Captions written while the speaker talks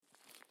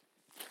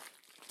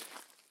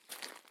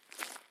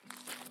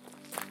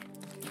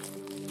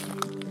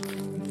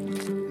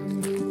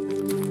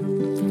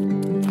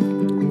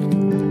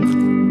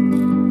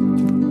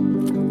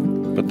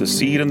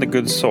seed in the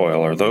good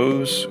soil are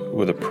those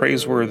with a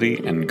praiseworthy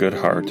and good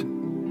heart,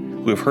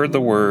 who have heard the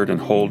word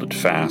and hold it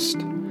fast,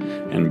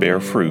 and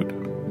bear fruit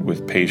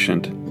with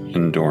patient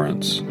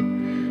endurance.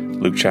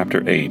 Luke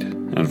chapter 8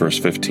 and verse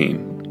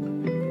 15.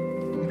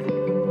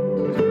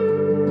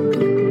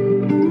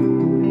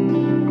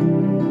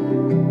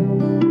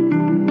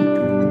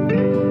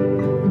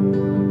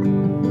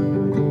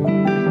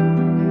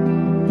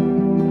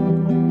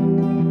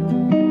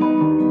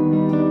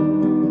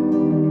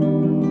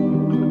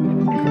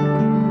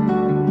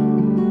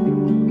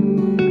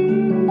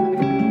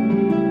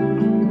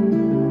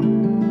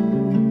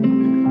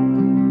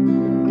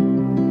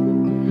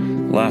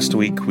 Last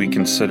week we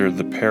considered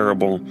the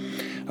parable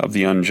of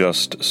the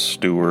unjust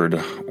steward,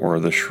 or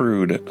the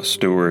shrewd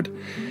steward,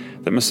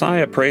 that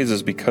Messiah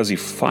praises because he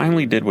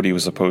finally did what he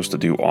was supposed to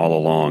do all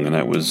along, and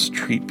that was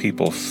treat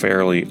people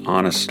fairly,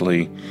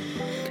 honestly,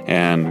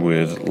 and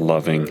with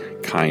loving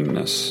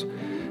kindness.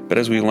 But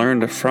as we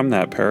learned from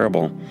that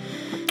parable,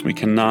 we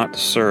cannot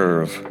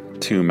serve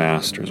two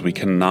masters. We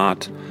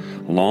cannot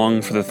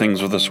long for the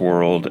things of this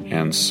world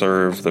and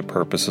serve the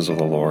purposes of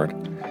the Lord.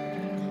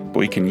 But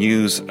we can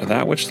use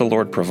that which the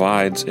Lord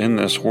provides in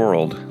this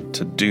world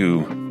to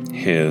do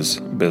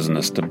His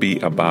business, to be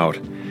about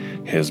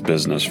His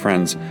business.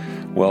 Friends,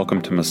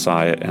 welcome to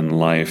Messiah and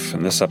Life.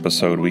 In this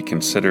episode, we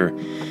consider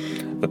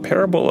the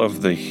parable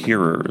of the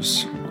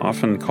hearers,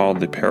 often called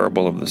the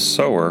parable of the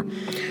sower,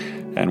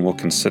 and we'll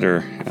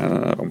consider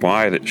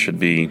why that should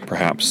be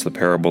perhaps the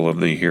parable of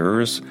the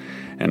hearers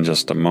in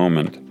just a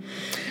moment.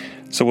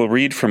 So we'll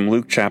read from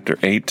Luke chapter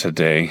 8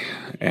 today,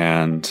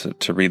 and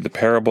to read the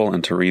parable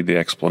and to read the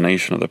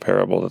explanation of the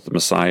parable that the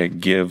Messiah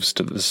gives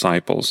to the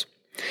disciples.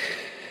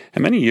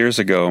 And many years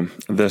ago,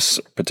 this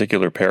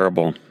particular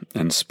parable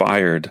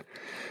inspired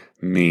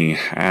me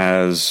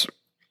as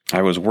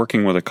I was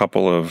working with a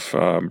couple of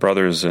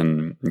brothers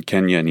in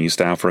Kenya and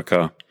East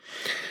Africa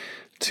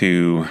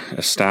to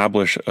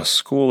establish a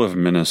school of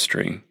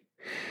ministry.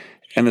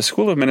 And the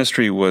school of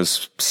ministry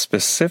was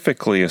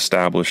specifically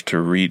established to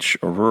reach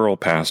rural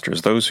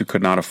pastors, those who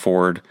could not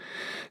afford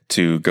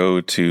to go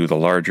to the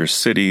larger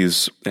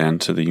cities and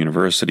to the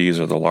universities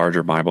or the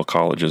larger Bible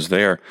colleges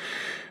there.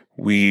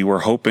 We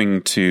were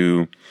hoping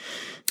to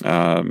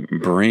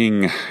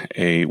bring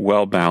a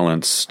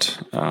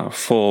well-balanced,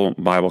 full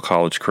Bible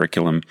college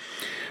curriculum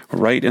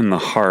right in the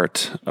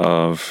heart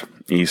of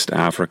East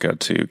Africa,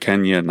 to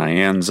Kenya,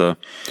 Nyanza,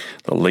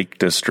 the Lake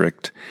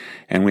District.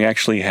 And we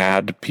actually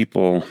had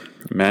people,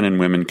 men and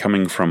women,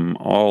 coming from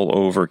all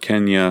over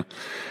Kenya,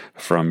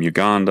 from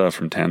Uganda,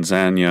 from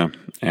Tanzania,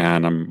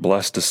 and I'm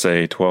blessed to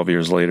say 12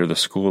 years later, the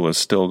school is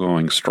still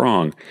going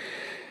strong.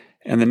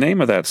 And the name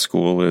of that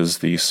school is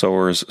the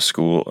Sower's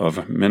School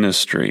of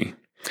Ministry.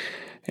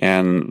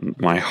 And in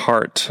my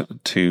heart,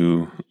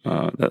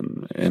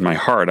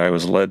 I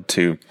was led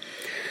to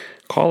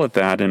call it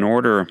that in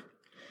order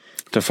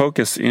to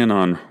focus in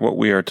on what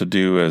we are to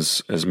do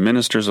as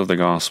ministers of the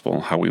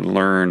gospel, how we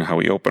learn, how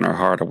we open our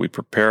heart, how we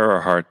prepare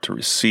our heart to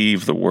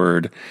receive the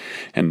word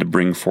and to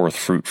bring forth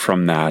fruit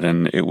from that.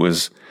 And it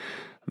was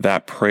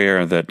that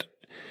prayer that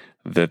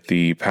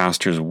the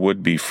pastors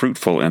would be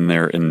fruitful in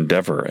their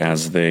endeavor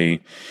as they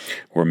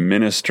were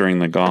ministering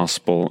the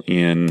gospel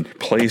in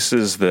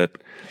places that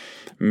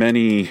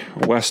many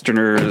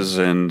Westerners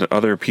and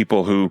other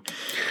people who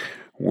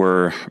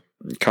were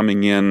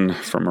coming in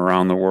from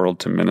around the world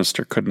to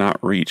minister could not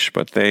reach,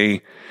 but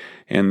they,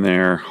 in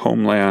their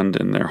homeland,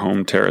 in their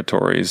home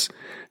territories,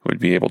 would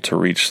be able to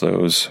reach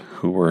those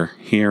who were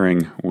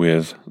hearing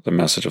with the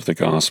message of the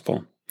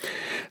gospel.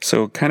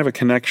 So kind of a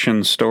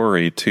connection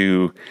story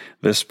to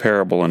this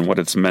parable and what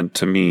it's meant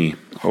to me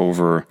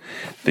over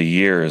the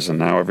years. And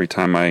now every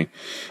time I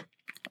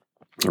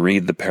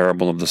read the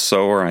parable of the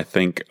sower, I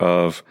think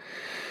of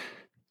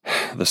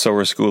the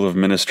Sower School of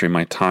Ministry,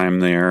 my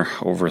time there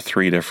over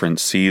 3 different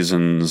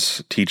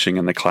seasons, teaching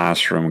in the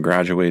classroom,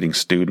 graduating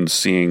students,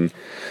 seeing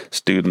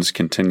students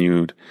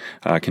continue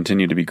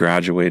to be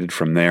graduated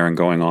from there and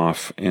going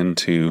off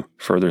into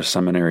further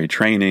seminary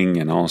training,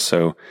 and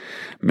also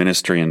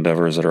ministry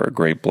endeavors that are a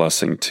great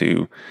blessing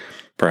to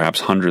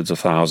perhaps hundreds of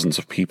thousands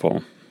of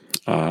people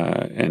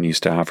in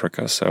East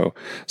Africa. So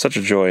such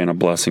a joy and a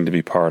blessing to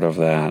be part of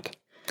that.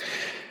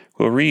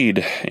 We'll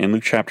read in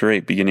Luke chapter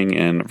 8, beginning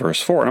in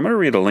verse 4. And I'm going to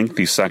read a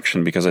lengthy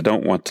section because I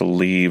don't want to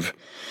leave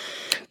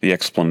the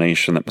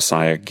explanation that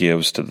Messiah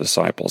gives to the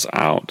disciples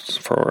out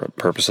for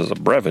purposes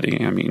of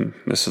brevity. I mean,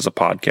 this is a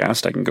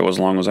podcast. I can go as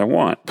long as I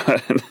want,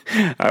 but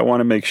I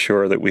want to make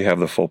sure that we have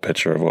the full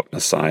picture of what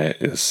Messiah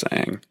is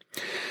saying.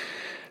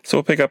 So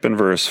we'll pick up in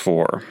verse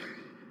 4.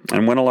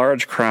 And when a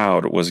large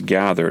crowd was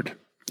gathered,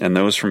 and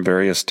those from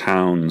various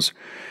towns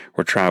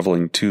were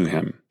traveling to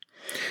him,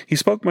 he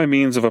spoke by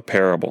means of a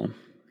parable.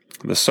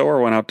 The sower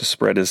went out to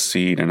spread his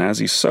seed, and as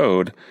he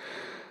sowed,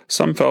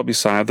 some fell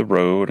beside the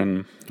road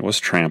and was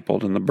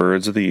trampled, and the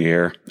birds of the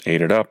air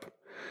ate it up.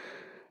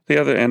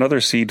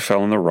 Other seed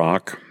fell in the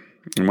rock,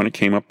 and when it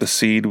came up, the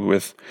seed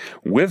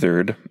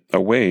withered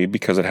away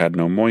because it had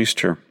no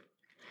moisture.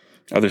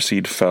 Other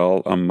seed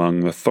fell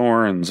among the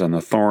thorns, and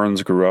the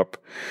thorns grew up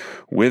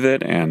with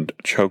it and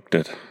choked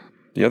it.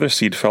 The other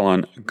seed fell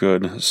on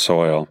good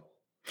soil,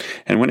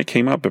 and when it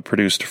came up, it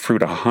produced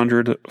fruit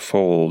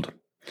 100-fold.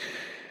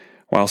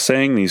 While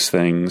saying these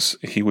things,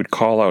 he would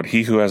call out,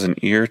 'He who has an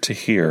ear to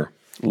hear,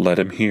 let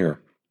him hear.'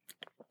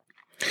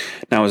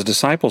 Now his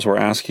disciples were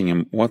asking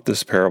him what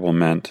this parable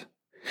meant.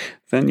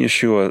 Then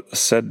Yeshua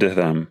said to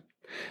them,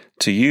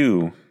 'To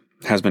you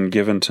has been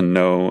given to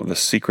know the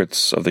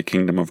secrets of the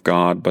kingdom of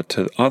God, but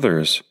to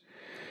others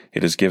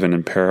it is given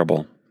in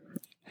parable,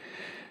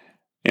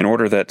 in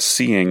order that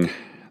seeing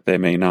they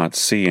may not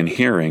see, and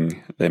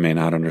hearing they may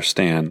not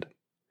understand.'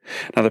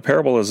 Now the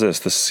parable is this: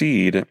 the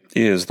seed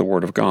is the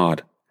word of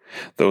God.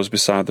 Those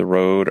beside the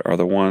road are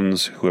the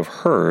ones who have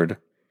heard.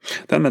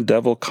 Then the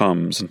devil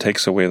comes and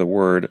takes away the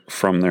word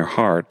from their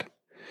heart,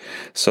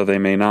 so they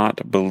may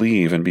not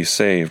believe and be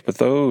saved. But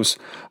those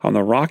on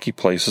the rocky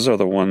places are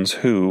the ones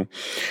who,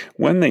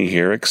 when they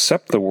hear,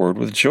 accept the word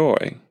with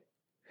joy.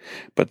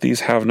 But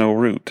these have no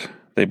root.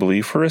 They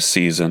believe for a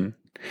season,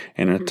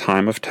 and in a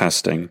time of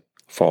testing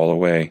fall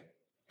away.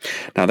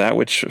 Now that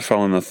which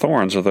fell in the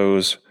thorns are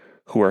those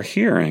who are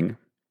hearing,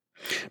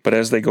 but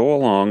as they go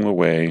along the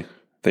way,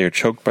 they are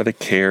choked by the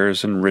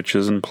cares and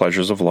riches and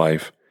pleasures of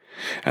life,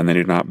 and they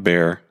do not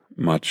bear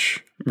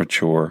much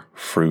mature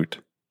fruit.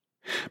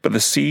 But the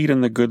seed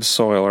in the good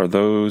soil are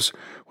those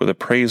with a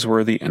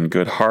praiseworthy and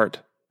good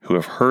heart, who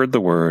have heard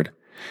the word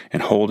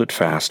and hold it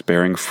fast,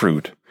 bearing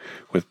fruit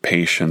with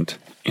patient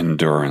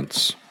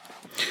endurance."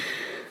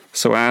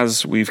 So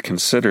as we've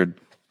considered,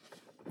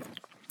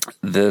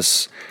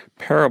 this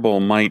parable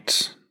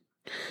might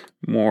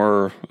be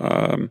a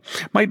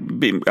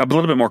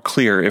little bit more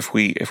clear if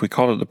we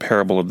call it the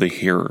parable of the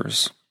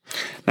hearers.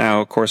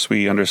 Now, of course,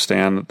 we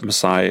understand that the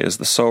Messiah is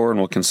the sower, and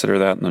we'll consider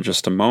that in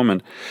just a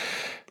moment.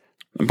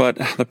 But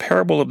the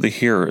parable of the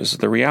hearers,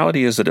 the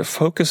reality is that it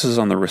focuses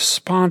on the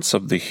response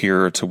of the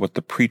hearer to what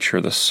the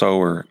preacher, the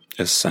sower,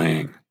 is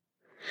saying.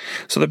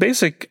 So the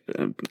basic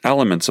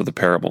elements of the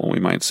parable, we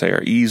might say,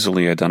 are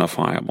easily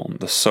identifiable.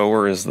 The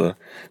sower is the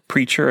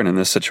preacher, and in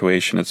this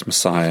situation, it's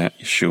Messiah,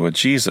 Yeshua,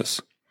 Jesus.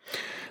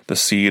 The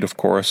seed, of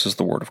course, is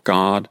the Word of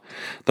God.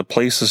 The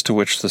places to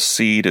which the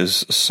seed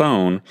is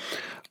sown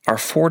are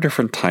 4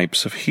 different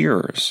types of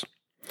hearers.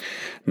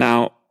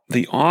 Now,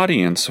 the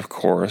audience, of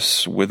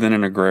course, within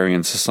an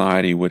agrarian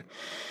society would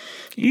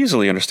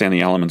easily understand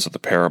the elements of the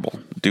parable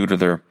due to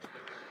their,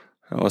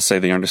 let's say,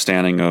 the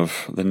understanding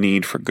of the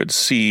need for good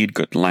seed,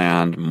 good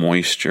land,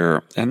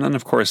 moisture, and then,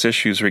 of course,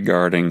 issues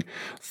regarding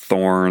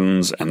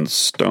thorns and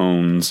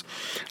stones.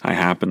 I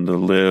happen to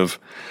live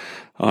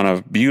on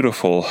a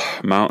beautiful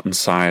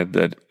mountainside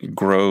that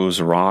grows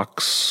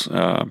rocks.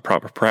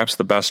 Perhaps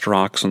the best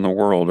rocks in the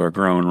world are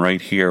grown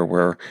right here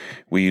where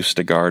we used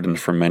to garden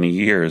for many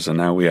years, and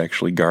now we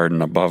actually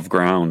garden above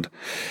ground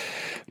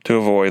to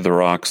avoid the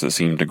rocks that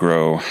seem to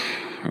grow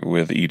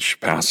with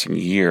each passing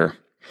year.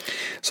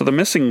 So the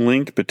missing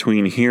link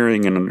between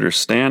hearing and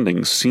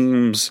understanding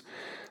seems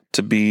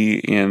to be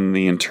in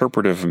the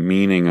interpretive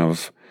meaning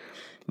of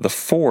the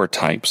 4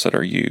 types that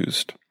are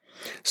used.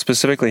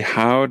 Specifically,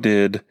 how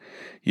did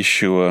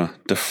Yeshua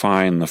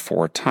define the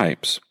 4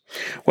 types?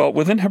 Well,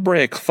 within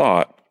Hebraic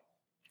thought,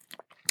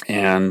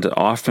 and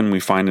often we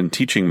find in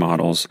teaching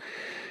models,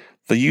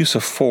 the use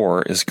of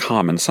 4 is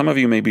common. Some of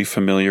you may be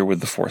familiar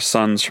with the 4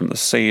 sons from the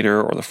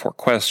Seder, or the 4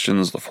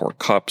 questions, the 4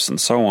 cups, and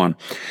so on.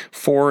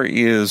 4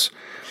 is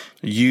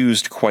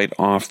used quite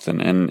often,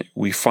 and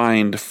we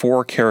find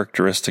 4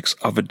 characteristics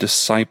of a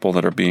disciple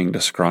that are being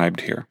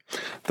described here.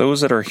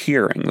 Those that are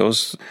hearing,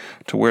 those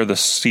to where the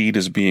seed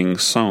is being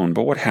sown.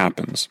 But what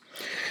happens?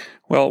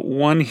 Well,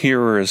 one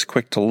hearer is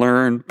quick to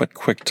learn, but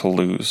quick to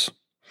lose.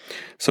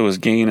 So his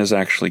gain is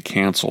actually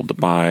canceled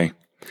by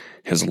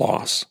his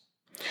loss.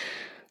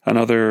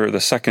 The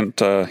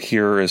second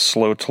hearer is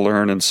slow to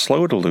learn and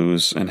slow to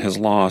lose, and his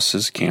loss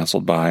is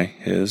canceled by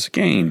his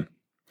gain.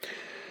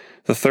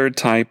 The third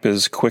type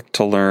is quick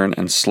to learn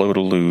and slow to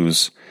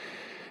lose,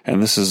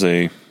 and this is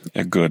a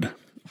good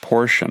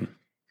portion.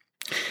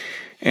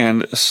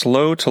 And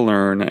slow to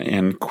learn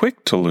and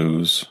quick to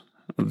lose,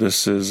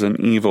 this is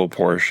an evil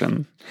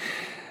portion.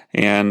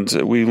 And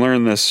we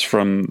learn this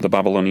from the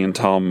Babylonian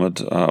Talmud,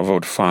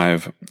 Avot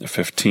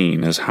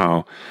 5:15, is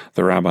how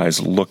the rabbis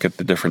look at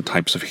the different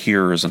types of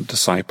hearers and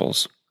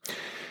disciples.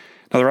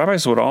 Now, the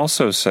rabbis would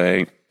also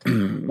say,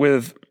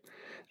 with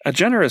a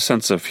generous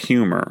sense of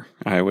humor,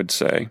 I would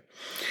say,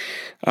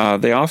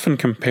 they often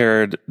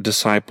compared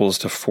disciples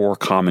to 4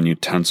 common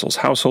utensils,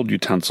 household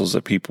utensils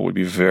that people would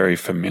be very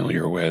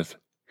familiar with.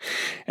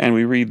 And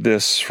we read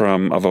this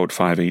from Avot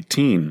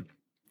 5:18.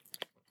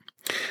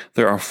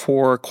 There are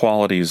 4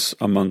 qualities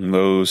among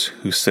those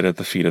who sit at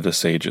the feet of the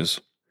sages.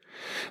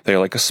 They are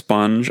like a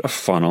sponge, a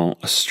funnel,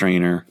 a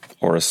strainer,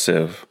 or a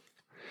sieve.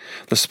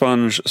 The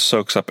sponge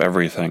soaks up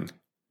everything.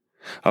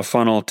 A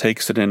funnel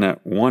takes it in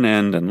at one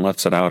end and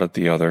lets it out at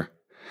the other.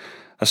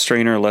 A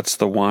strainer lets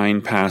the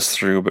wine pass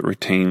through but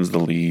retains the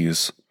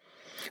lees.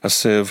 A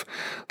sieve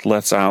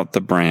lets out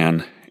the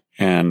bran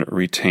and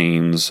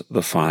retains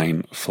the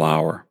fine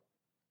flour.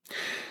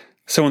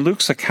 So in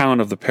Luke's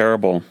account of the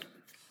parable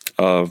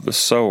of the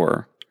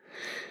sower,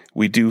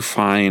 we do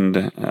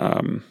find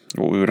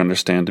what we would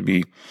understand to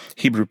be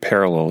Hebrew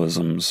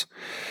parallelisms.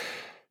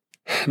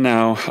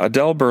 Now,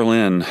 Adele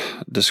Berlin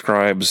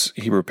describes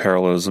Hebrew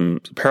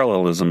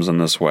parallelisms in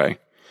this way,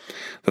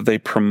 that they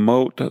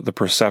promote the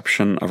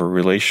perception of a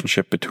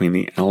relationship between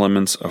the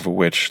elements of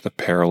which the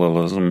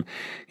parallelism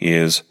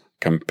is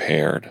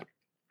compared.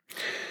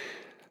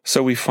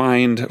 So we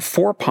find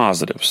 4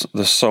 positives,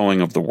 the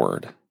sowing of the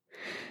word.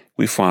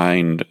 We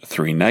find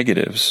 3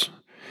 negatives.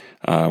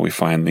 We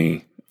find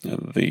the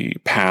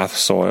path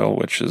soil,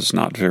 which is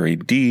not very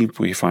deep.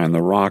 We find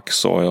the rock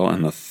soil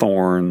and the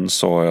thorn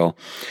soil.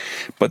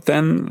 But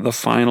then the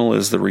final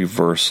is the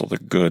reversal, the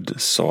good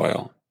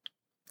soil.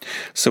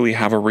 So we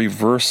have a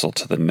reversal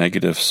to the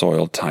negative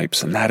soil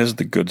types, and that is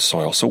the good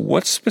soil. So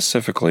what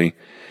specifically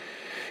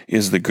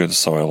is the good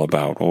soil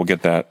about? Well, we'll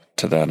get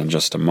to that in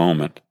just a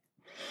moment.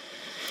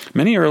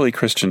 Many early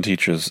Christian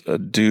teachers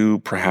due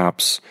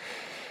perhaps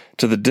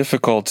to the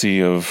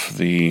difficulty of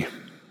we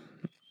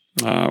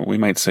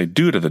might say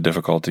due to the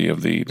difficulty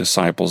of the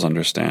disciples'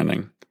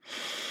 understanding,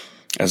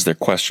 as they're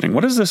questioning,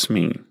 what does this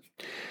mean?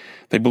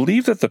 They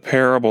believe that the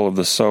parable of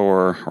the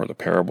sower or the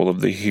parable of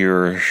the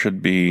hearer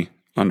should be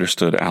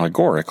understood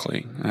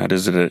allegorically. That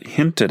is, it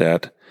hinted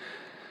at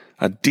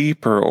a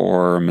deeper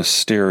or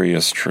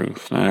mysterious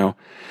truth. Now,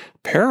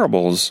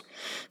 parables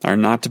are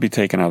not to be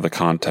taken out of the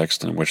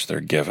context in which they're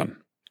given.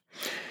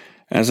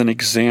 As an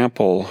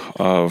example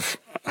of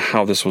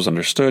how this was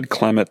understood,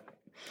 Clement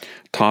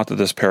taught that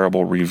this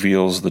parable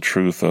reveals the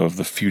truth of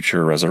the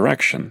future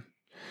resurrection,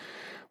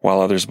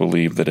 while others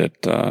believe that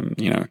it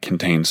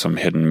contains some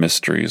hidden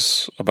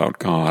mysteries about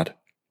God.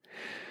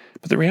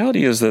 But the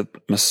reality is that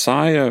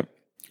Messiah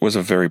was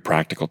a very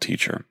practical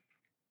teacher.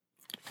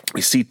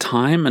 We see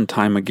time and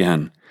time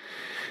again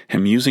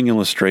him using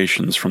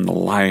illustrations from the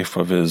life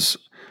of his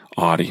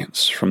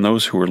audience, from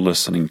those who were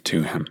listening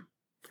to him.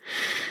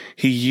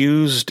 He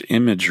used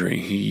imagery,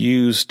 he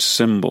used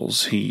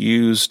symbols, he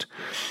used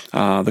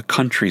the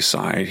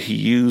countryside, he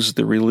used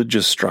the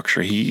religious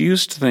structure, he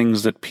used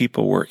things that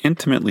people were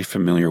intimately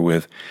familiar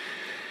with.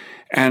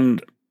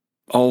 And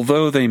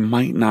although they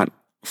might not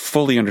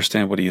fully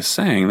understand what he is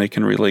saying, they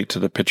can relate to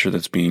the picture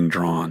that's being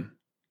drawn.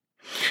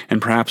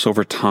 And perhaps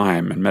over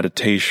time and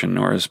meditation,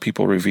 or as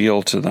people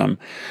reveal to them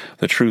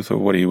the truth of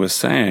what he was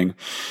saying,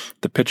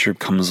 the picture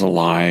comes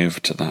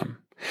alive to them.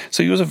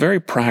 So he was a very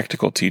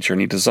practical teacher, and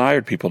he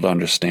desired people to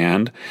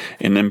understand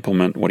and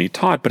implement what he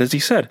taught. But as he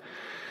said,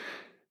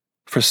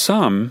 for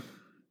some,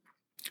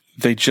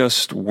 they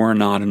just were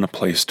not in a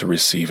place to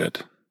receive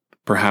it.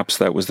 Perhaps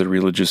that was the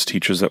religious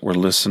teachers that were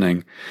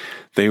listening.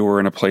 They were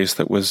in a place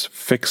that was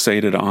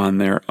fixated on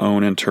their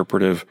own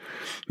interpretive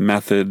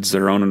methods,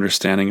 their own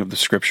understanding of the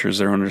scriptures,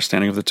 their own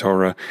understanding of the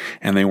Torah,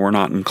 and they were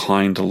not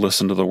inclined to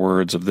listen to the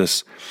words of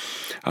this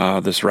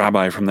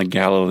rabbi from the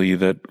Galilee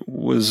that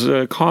was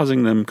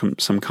causing them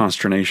some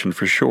consternation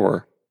for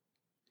sure.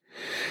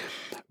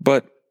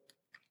 But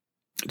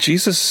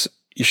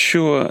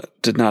Yeshua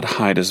did not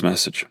hide his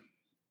message.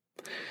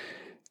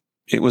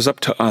 It was up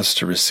to us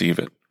to receive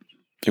it.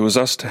 It was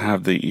up to us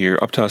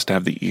to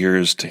have the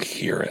ears to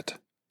hear it.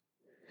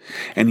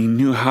 And he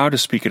knew how to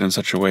speak it in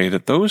such a way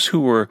that those who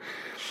were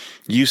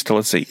used to,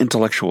 let's say,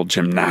 intellectual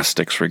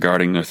gymnastics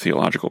regarding their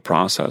theological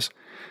process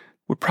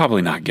would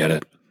probably not get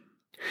it.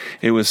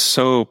 It was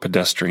so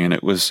pedestrian,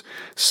 it was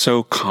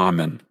so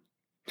common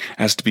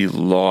as to be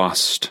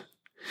lost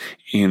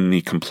in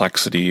the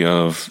complexity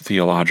of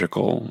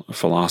theological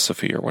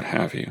philosophy or what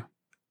have you.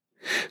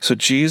 So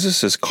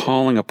Jesus is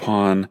calling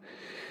upon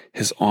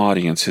his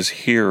audience, his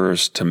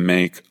hearers, to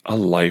make a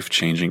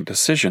life-changing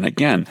decision.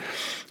 Again,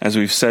 as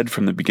we've said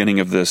from the beginning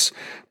of this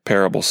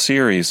parable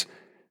series,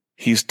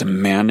 he's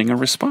demanding a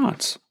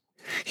response.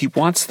 He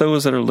wants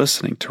those that are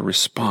listening to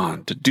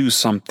respond, to do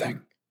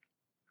something.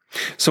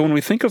 So when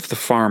we think of the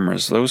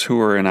farmers, those who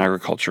were in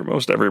agriculture,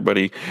 most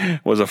everybody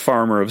was a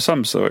farmer of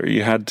some sort.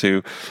 You had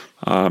to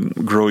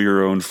grow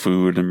your own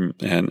food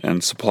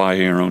and supply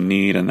your own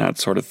need and that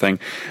sort of thing.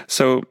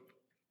 So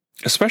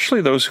especially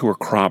those who were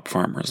crop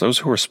farmers, those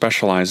who were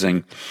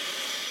specializing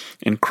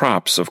in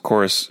crops, of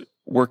course,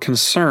 were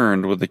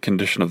concerned with the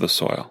condition of the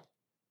soil.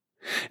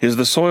 Is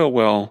the soil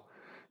well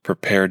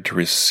prepared to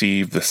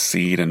receive the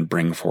seed and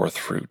bring forth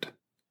fruit?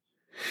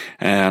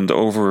 And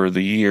over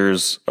the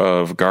years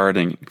of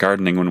gardening,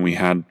 when we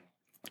had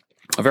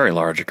a very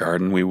large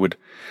garden, we would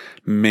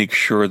make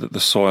sure that the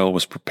soil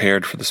was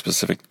prepared for the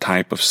specific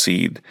type of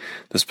seed,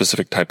 the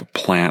specific type of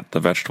plant,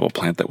 the vegetable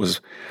plant that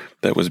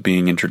was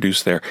being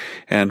introduced there.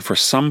 And for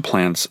some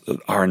plants,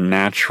 our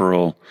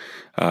natural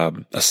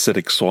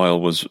acidic soil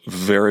was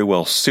very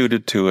well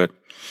suited to it.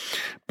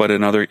 But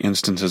in other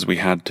instances, we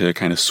had to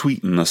kind of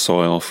sweeten the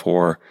soil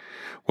for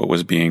what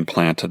was being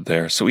planted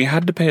there. So we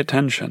had to pay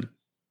attention.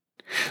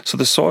 So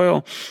the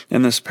soil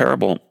in this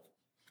parable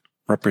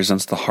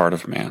represents the heart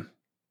of man.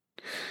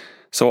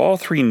 So all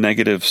 3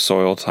 negative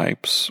soil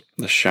types,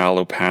 the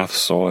shallow path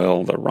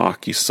soil, the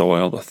rocky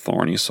soil, the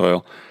thorny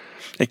soil,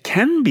 it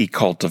can be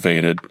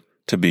cultivated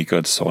to be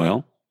good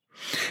soil.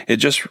 It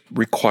just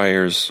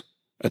requires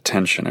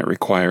attention. It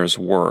requires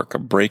work, a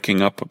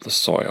breaking up of the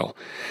soil,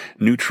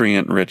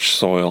 nutrient-rich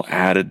soil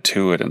added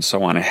to it, and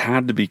so on. It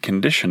had to be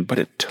conditioned, but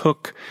it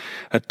took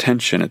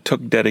attention. It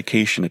took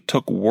dedication. It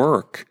took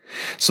work.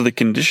 So the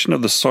condition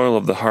of the soil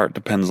of the heart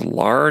depends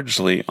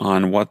largely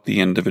on what the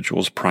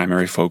individual's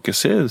primary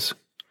focus is.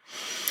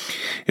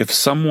 If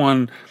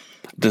someone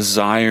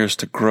desires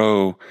to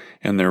grow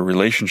in their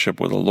relationship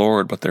with the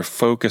Lord, but they're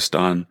focused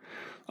on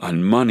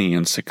money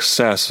and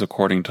success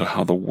according to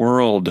how the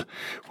world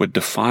would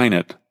define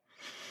it,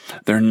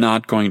 they're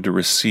not going to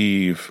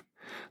receive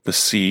the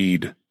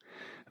seed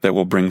that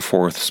will bring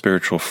forth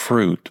spiritual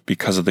fruit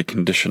because of the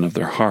condition of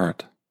their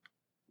heart.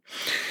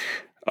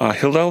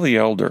 Hillel the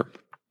elder,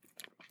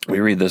 we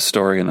read this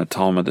story in the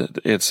Talmud.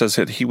 It says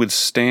that he would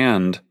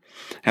stand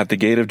at the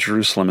gate of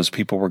Jerusalem as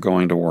people were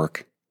going to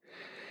work,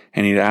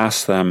 and he'd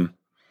ask them,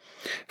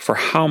 "For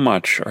how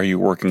much are you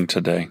working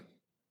today?"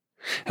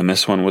 And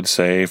this one would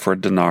say for a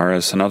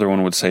denarius, another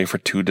one would say for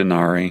 2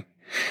 denarii.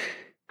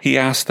 He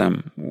asked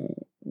them,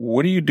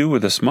 "What do you do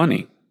with this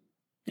money?"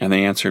 And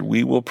they answered,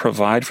 "We will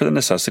provide for the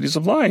necessities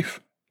of life."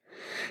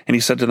 And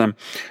he said to them,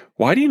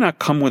 "Why do you not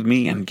come with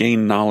me and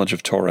gain knowledge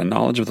of Torah,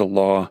 knowledge of the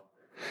law,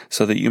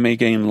 so that you may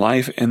gain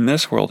life in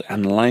this world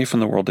and life in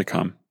the world to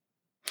come?"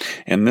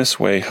 In this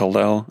way,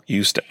 Hillel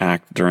used to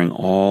act during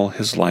all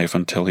his life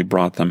until he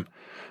brought them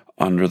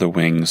under the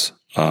wings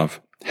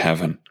of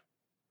heaven.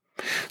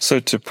 So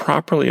to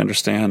properly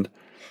understand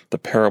the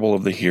parable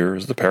of the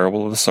hearers, the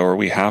parable of the sower,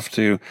 we have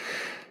to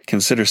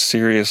consider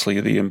seriously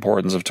the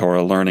importance of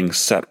Torah learning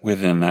set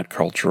within that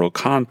cultural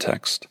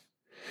context.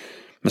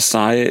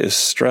 Messiah is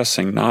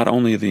stressing not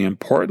only the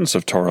importance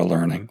of Torah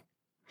learning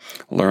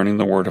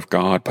the Word of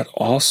God, but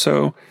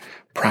also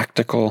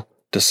practical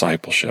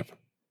discipleship.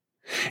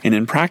 And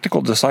in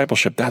practical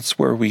discipleship, that's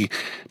where we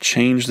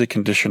change the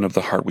condition of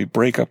the heart. We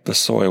break up the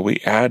soil.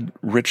 We add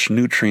rich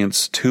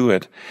nutrients to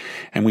it,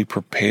 and we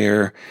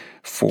prepare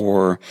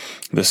for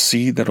the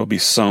seed that will be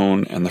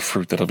sown and the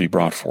fruit that will be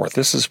brought forth.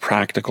 This is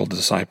practical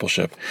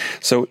discipleship.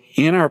 So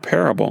in our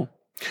parable,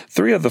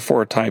 3 of the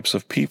 4 types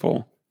of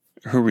people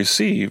who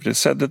received, it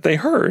said that they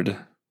heard.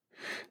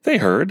 They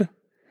heard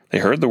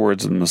the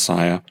words of the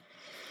Messiah,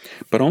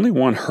 but only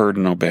one heard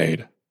and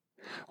obeyed.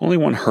 Only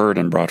one heard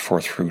and brought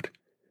forth fruit.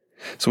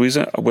 So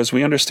as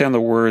we understand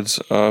the words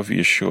of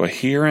Yeshua,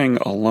 hearing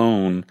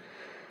alone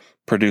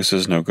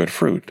produces no good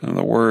fruit. And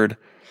the word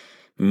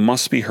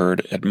must be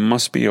heard, it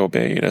must be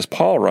obeyed. As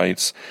Paul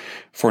writes,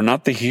 "For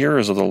not the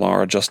hearers of the law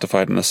are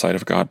justified in the sight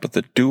of God, but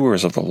the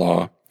doers of the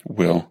law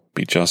will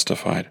be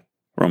justified."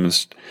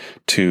 Romans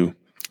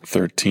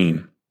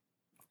 2:13.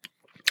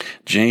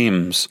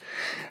 James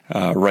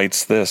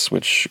writes this,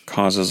 which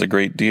causes a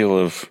great deal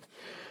of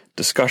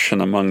discussion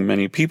among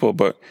many people,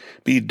 "But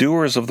be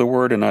doers of the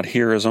word and not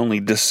hearers only,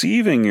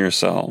 deceiving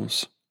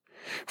yourselves.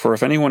 For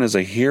if anyone is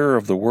a hearer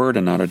of the word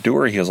and not a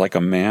doer, he is like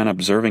a man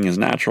observing his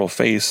natural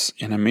face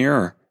in a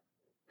mirror.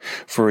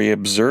 For he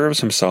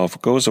observes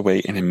himself, goes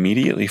away, and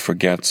immediately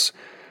forgets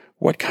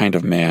what kind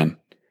of man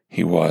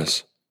he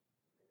was.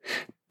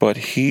 But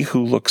he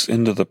who looks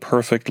into the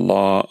perfect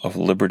law of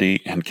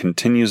liberty and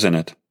continues in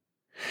it,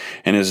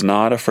 and is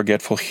not a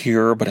forgetful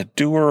hearer, but a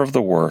doer of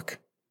the work,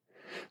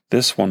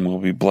 this one will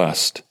be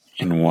blessed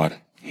in what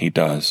he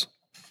does."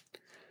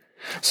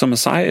 So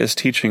Messiah is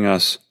teaching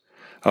us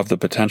of the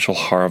potential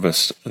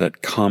harvest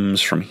that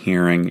comes from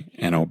hearing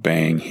and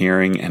obeying,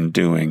 hearing and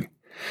doing.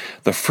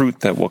 The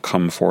fruit that will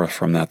come forth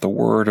from that, the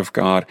Word of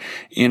God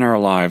in our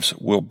lives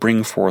will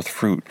bring forth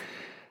fruit,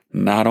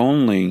 not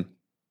only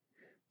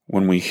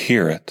when we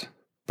hear it,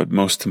 but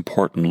most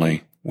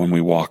importantly, when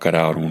we walk it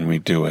out, when we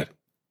do it.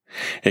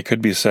 It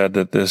could be said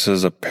that this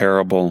is a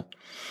parable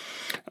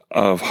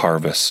of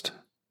harvest,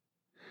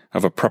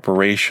 of a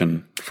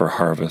preparation for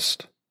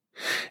harvest.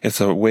 It's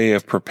a way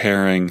of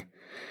preparing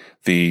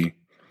the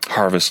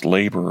harvest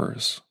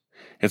laborers.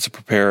 It's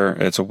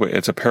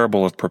a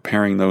parable of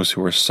preparing those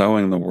who are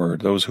sowing the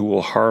word, those who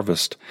will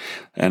harvest,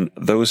 and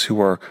those who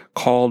are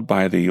called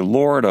by the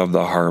Lord of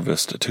the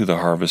harvest to the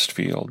harvest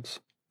fields.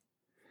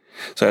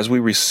 So as we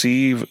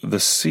receive the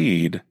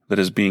seed that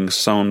is being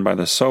sown by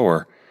the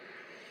sower,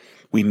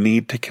 we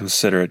need to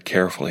consider it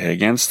carefully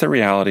against the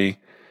reality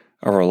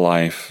of our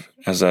life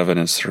as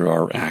evidenced through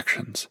our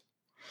actions.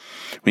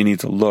 We need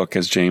to look,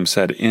 as James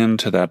said,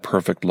 into that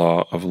perfect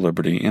law of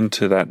liberty,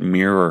 into that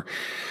mirror,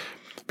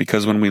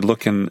 because when we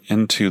look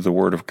into the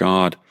Word of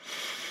God,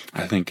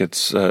 I think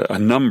it's a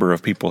number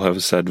of people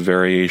have said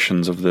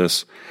variations of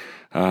this.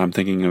 I'm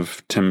thinking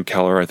of Tim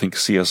Keller. I think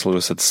C.S.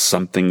 Lewis said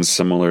something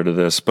similar to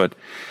this, but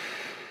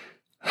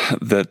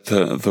that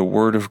the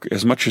Word of,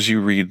 as much as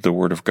you read the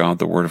Word of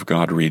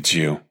God reads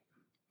you.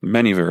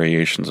 Many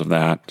variations of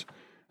that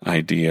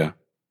idea.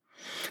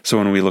 So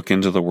when we look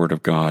into the Word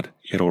of God,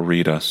 it'll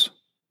read us.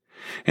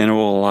 And it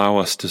will allow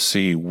us to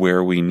see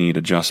where we need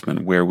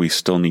adjustment, where we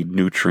still need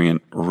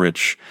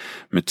nutrient-rich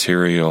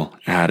material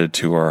added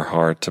to our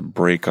heart to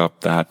break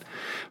up the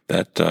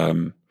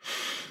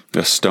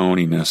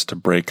stoniness, to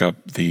break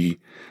up the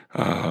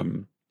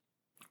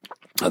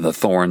the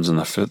thorns and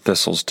the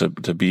thistles to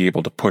be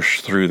able to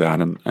push through that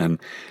and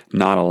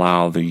not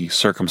allow the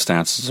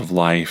circumstances of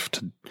life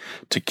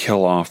to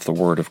kill off the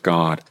Word of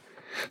God.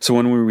 So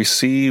when we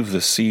receive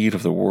the seed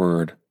of the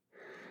Word,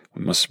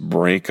 we must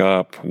break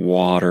up,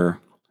 water,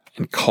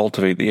 and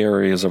cultivate the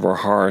areas of our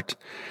heart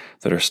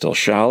that are still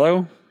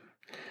shallow,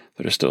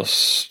 that are still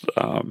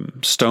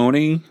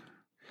stony,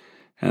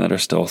 and that are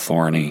still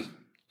thorny.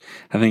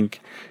 I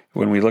think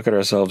when we look at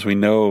ourselves, we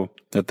know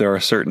that there are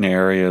certain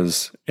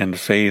areas in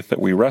faith that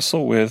we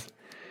wrestle with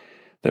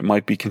that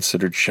might be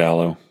considered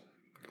shallow.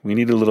 We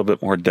need a little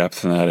bit more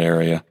depth in that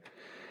area.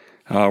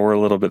 We're a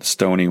little bit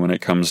stony when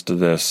it comes to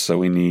this, so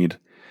we need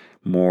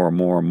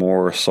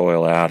more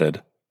soil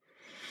added.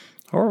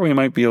 Or we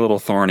might be a little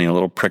thorny, a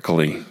little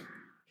prickly,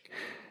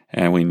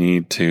 and we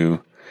need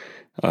to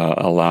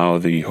allow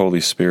the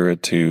Holy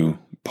Spirit to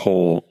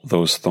pull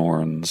those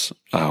thorns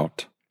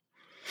out.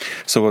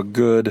 So a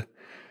good,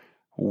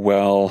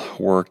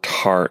 well-worked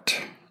heart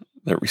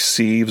that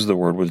receives the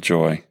Word with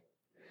joy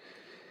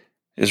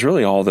is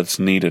really all that's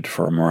needed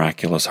for a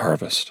miraculous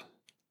harvest.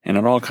 And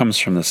it all comes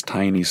from this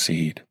tiny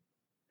seed.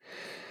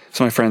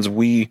 So my friends,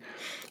 we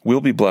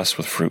will be blessed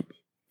with fruit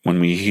when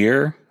we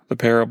hear the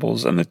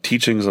parables and the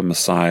teachings of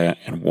Messiah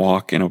and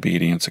walk in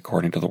obedience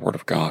according to the Word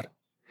of God.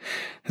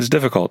 It's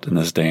difficult in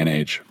this day and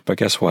age, but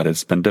guess what?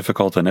 It's been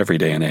difficult in every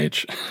day and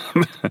age.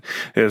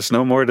 It's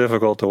no more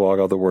difficult to walk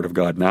out the Word of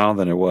God now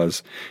than it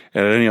was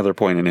at any other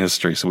point in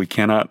history, so we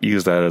cannot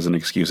use that as an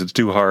excuse. It's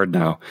too hard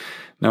now.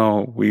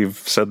 No, we've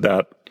said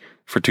that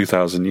for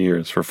 2,000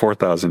 years. For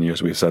 4,000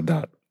 years we've said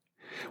that.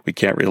 We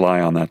can't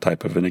rely on that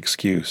type of an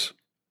excuse.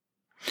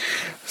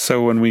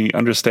 So when we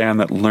understand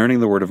that learning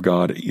the Word of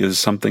God is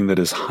something that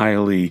is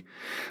highly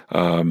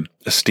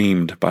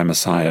esteemed by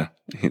Messiah,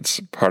 it's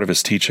part of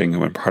his teaching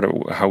and part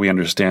of how we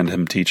understand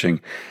him teaching.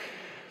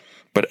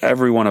 But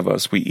every one of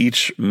us, we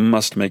each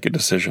must make a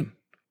decision.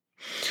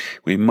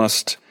 We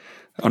must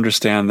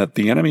understand that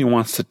the enemy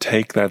wants to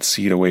take that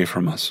seed away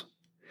from us.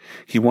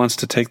 He wants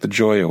to take the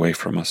joy away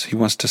from us. He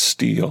wants to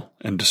steal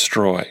and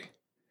destroy.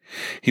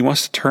 He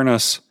wants to turn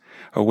us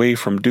away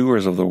from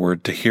doers of the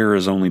Word to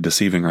hearers only,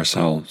 deceiving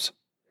ourselves.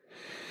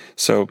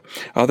 So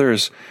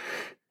others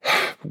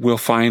will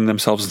find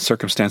themselves in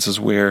circumstances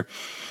where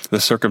the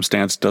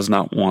circumstance does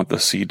not want the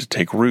seed to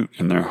take root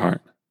in their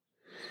heart.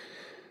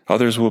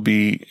 Others will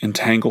be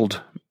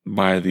entangled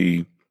by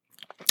the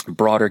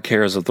broader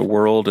cares of the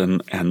world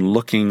and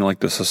looking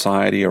like the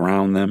society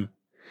around them.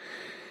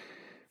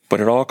 But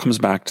it all comes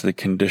back to the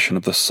condition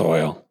of the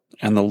soil.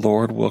 And the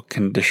Lord will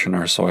condition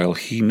our soil.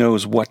 He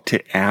knows what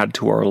to add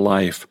to our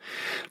life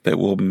that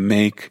will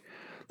make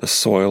the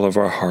soil of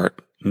our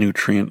heart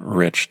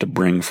nutrient-rich to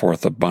bring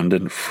forth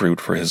abundant fruit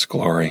for His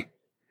glory.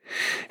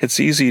 It's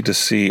easy to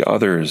see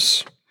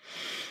others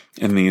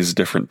in these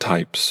different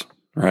types,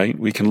 right?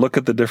 We can look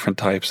at the different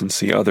types and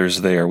see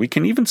others there. We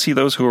can even see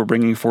those who are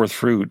bringing forth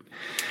fruit.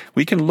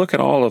 We can look at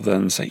all of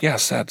them and say,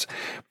 yes,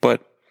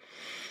 but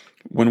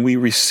when we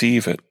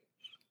receive it,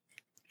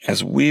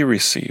 as we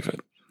receive it,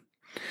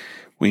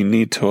 we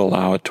need to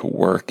allow it to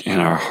work in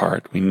our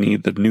heart. We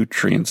need the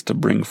nutrients to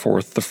bring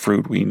forth the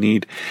fruit. We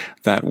need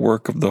that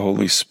work of the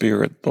Holy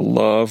Spirit, the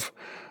love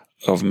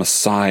of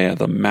Messiah,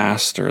 the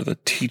Master, the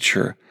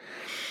Teacher.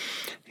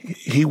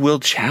 He will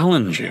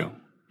challenge you.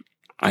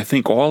 I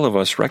think all of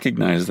us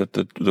recognize that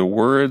the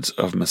words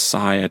of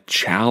Messiah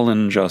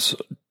challenge us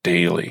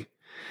daily.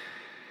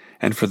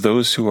 And for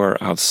those who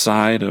are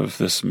outside of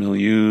this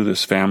milieu,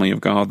 this family of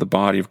God, the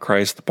body of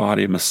Christ, the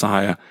body of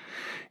Messiah,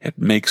 it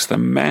makes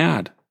them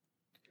mad.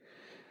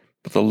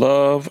 But the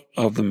love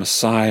of the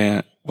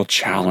Messiah will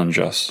challenge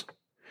us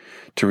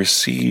to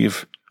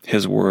receive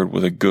His word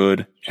with a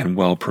good and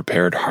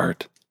well-prepared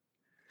heart.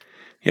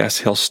 Yes,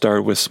 He'll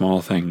start with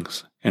small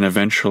things, and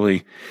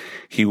eventually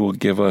He will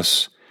give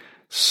us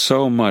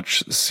so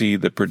much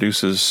seed that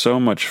produces so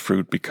much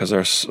fruit because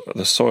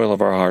the soil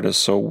of our heart is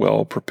so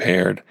well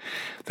prepared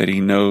that He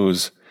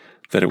knows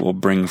that it will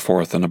bring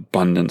forth an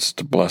abundance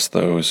to bless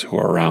those who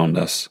are around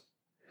us.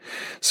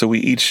 So we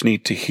each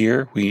need to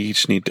hear, we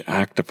each need to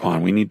act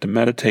upon, we need to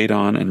meditate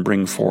on and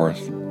bring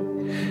forth.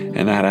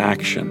 And that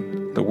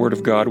action, the Word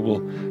of God will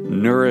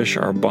nourish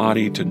our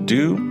body to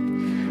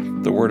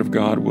do. The Word of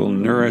God will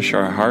nourish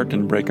our heart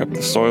and break up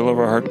the soil of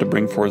our heart to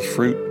bring forth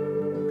fruit.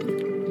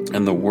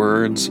 And the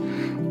words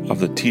of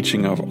the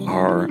teaching of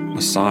our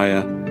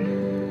Messiah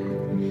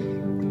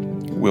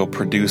will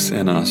produce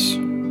in us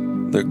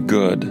the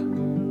good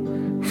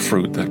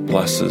fruit that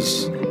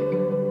blesses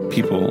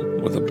people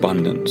with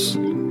abundance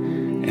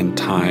in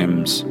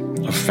times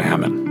of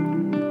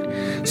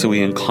famine. So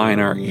we incline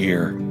our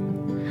ear,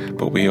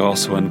 but we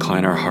also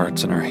incline our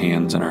hearts and our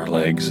hands and our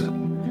legs.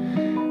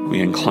 We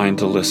incline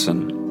to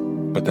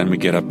listen, but then we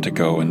get up to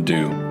go and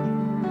do.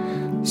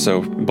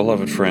 So,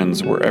 beloved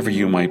friends, wherever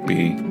you might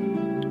be,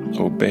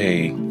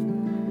 obey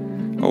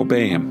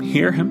Him,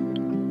 hear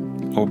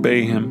Him,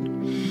 obey Him,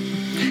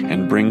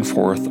 and bring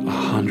forth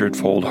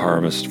 100-fold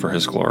harvest for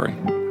His glory.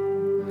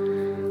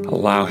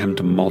 Allow Him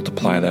to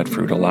multiply that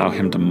fruit. Allow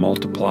Him to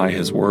multiply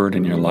His word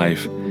in your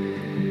life,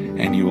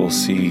 and you will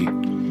see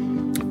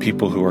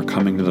people who are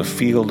coming to the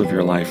field of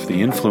your life,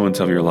 the influence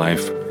of your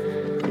life,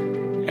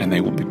 and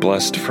they will be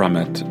blessed from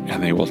it,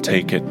 and they will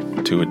take it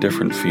to a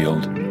different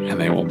field, and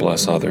they will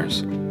bless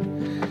others.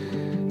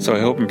 So I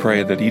hope and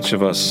pray that each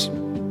of us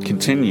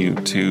continue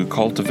to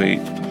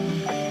cultivate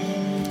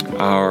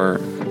our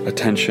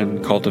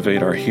attention,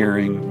 cultivate our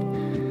hearing,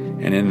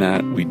 and in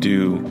that we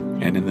do,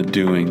 and in the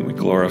doing we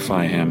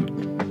glorify Him.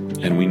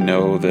 And we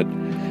know that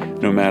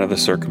no matter the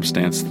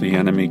circumstance, the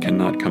enemy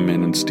cannot come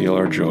in and steal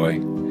our joy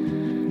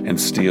and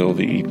steal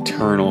the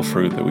eternal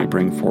fruit that we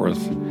bring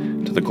forth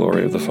to the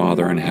glory of the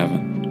Father in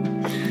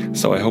heaven.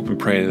 So I hope and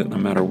pray that no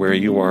matter where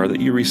you are, that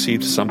you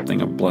received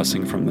something of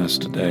blessing from this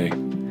today,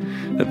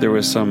 that there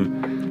was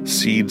some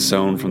seed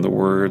sown from the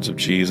words of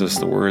Jesus,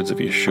 the words of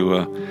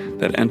Yeshua,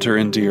 that enter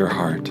into your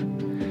heart.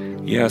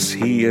 Yes,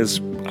 He is,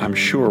 I'm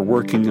sure,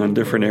 working on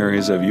different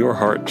areas of your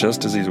heart,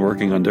 just as He's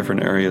working on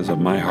different areas of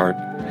my heart.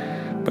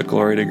 But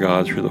glory to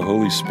God, through the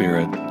Holy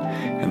Spirit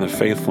and the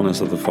faithfulness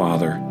of the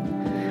Father,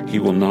 He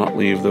will not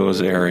leave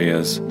those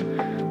areas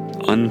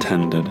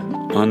untended,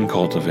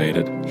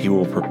 uncultivated. He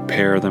will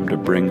prepare them to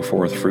bring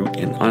forth fruit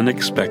in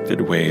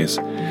unexpected ways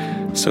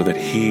so that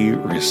He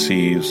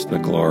receives the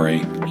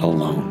glory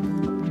alone.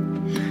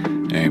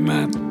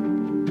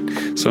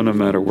 Amen. So no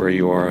matter where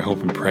you are, I hope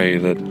and pray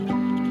that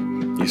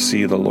you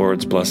see the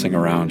Lord's blessing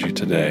around you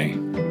today.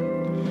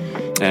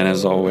 And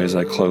as always,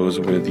 I close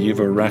with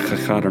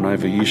Yivarechecha Adonai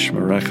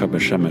v'yishmerecha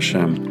b'shem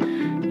Hashem,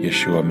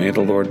 Yeshua. May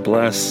the Lord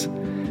bless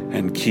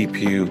and keep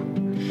you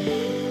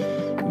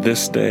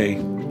this day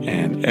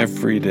and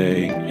every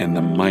day in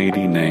the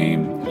mighty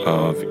name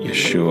of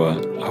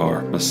Yeshua,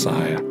 our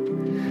Messiah.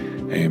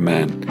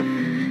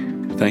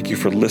 Amen. Thank you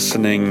for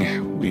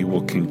listening. We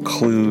will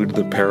conclude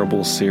the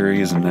parable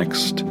series in the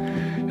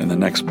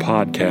next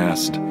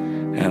podcast,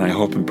 and I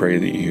hope and pray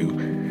that you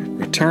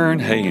return,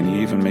 and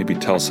you even maybe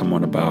tell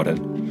someone about it.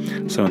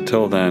 So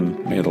until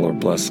then, may the Lord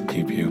bless and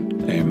keep you.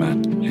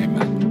 Amen.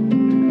 Amen.